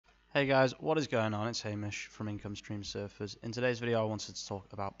Hey guys, what is going on? It's Hamish from Income Stream Surfers. In today's video I wanted to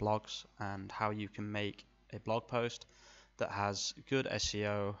talk about blogs and how you can make a blog post that has good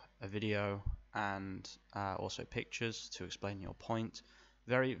SEO, a video, and also pictures to explain your point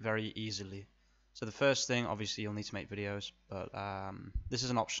very easily. So the first thing, obviously you'll need to make videos, but this is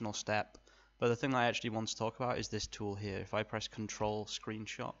an optional step. But the thing I actually want to talk about is this tool here. If I press Control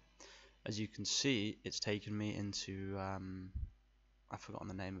Screenshot, as you can see, it's taken me into I've forgotten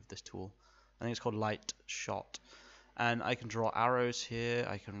the name of this tool. I think it's called LightShot. And I can draw arrows here,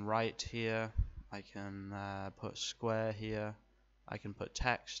 I can write here, I can put square here, I can put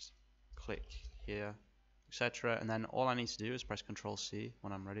text, click here, etc. And then all I need to do is press Control C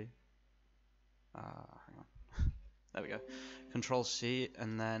when I'm ready. Hang on. There we go. Control C,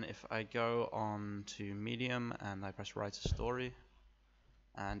 and then if I go on to Medium and I press Write a Story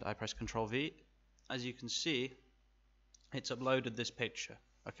and I press Control V, as you can see, it's uploaded this picture.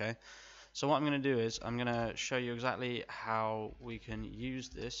 Okay, so what I'm going to do is I'm going to show you exactly how we can use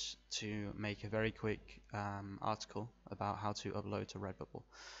this to make a very quick article about how to upload to Redbubble.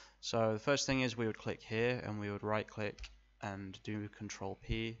 So the first thing is we would click here and we would right click and do Control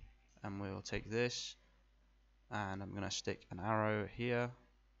P, and we'll take this and I'm going to stick an arrow here.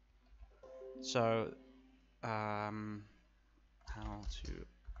 So how to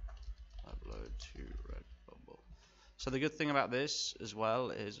upload to Redbubble. So the good thing about this as well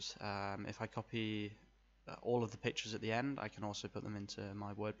is if I copy all of the pictures at the end, I can also put them into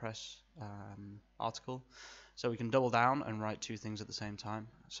my WordPress article. So we can double down and write two things at the same time.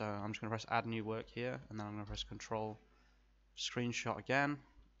 So I'm just going to press Add New Work here, and then I'm going to press Control Screenshot again,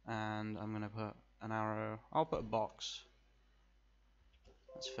 and I'm going to put an arrow. I'll put a box.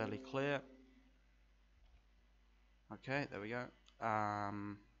 That's fairly clear. Okay, there we go.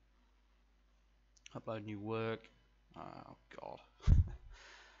 Upload new work. Oh god.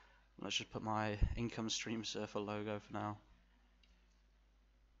 Let's just put my Income Stream Surfer logo for now.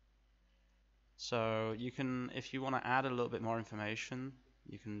 So you can, if you want to add a little bit more information,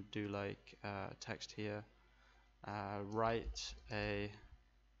 you can do like text here. Write a.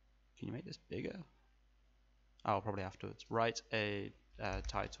 Can you make this bigger? Oh, probably afterwards. Write a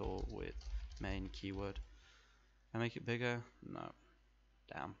title with main keyword. Can I make it bigger? No.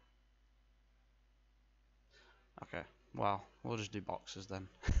 Damn. Okay, well, we'll just do boxes then.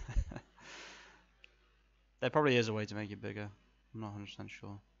 There probably is a way to make it bigger. I'm not 100%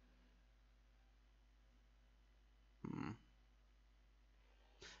 sure.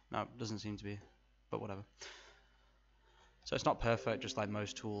 No, doesn't seem to be, but whatever. So it's not perfect, just like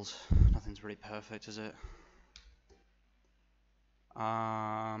most tools. Nothing's really perfect, is it?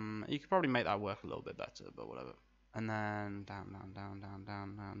 You could probably make that work a little bit better, but whatever. And then down.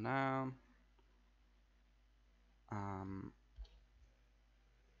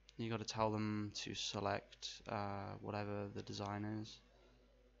 You got to tell them to select whatever the design is.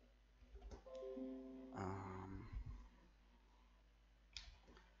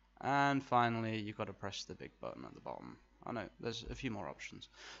 And finally, you've got to press the big button at the bottom. Oh no, there's a few more options.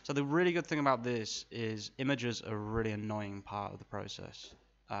 So the really good thing about this is images are a really annoying part of the process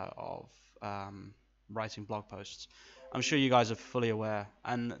of writing blog posts. I'm sure you guys are fully aware.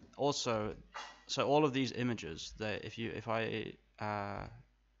 And also, so all of these images, if I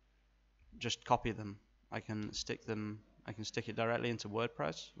just copy them, I can stick it directly into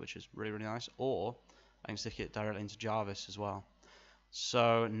WordPress, which is really nice, or I can stick it directly into Jarvis as well.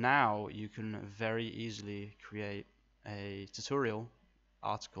 So now you can very easily create a tutorial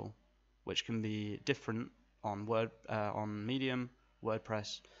article which can be different on Medium,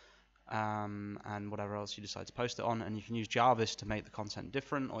 WordPress, and whatever else you decide to post it on, and you can use Jarvis to make the content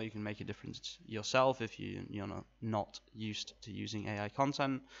different, or you can make it different yourself if you're not used to using AI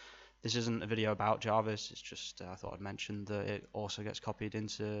content. This isn't a video about Jarvis, it's just I thought I'd mention that it also gets copied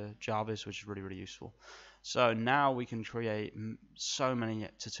into Jarvis, which is really useful. So now we can create so many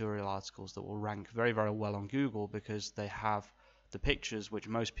tutorial articles that will rank very well on Google because they have the pictures which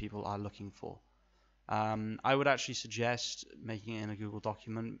most people are looking for. I would actually suggest making it in a Google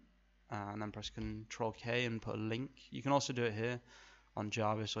document and then press Control K and put a link. You can also do it here on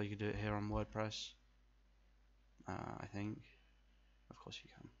Jarvis, or you can do it here on WordPress. I think. Of course you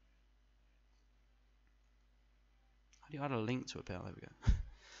can. How do you add a link to a bit? There we go.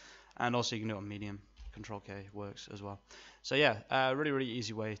 And also you can do it on Medium. Control K works as well. So yeah, really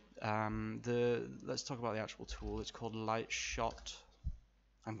easy way. Let's talk about the actual tool. It's called LightShot.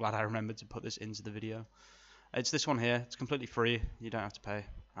 I'm glad I remembered to put this into the video. It's this one here. It's completely free. You don't have to pay.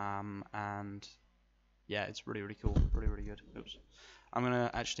 And yeah, it's really cool. Really good. Oops. I'm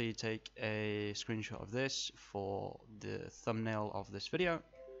gonna actually take a screenshot of this for the thumbnail of this video.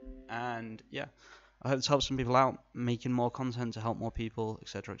 And yeah, I hope this helps some people out, making more content to help more people,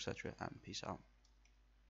 etc., etc. And peace out.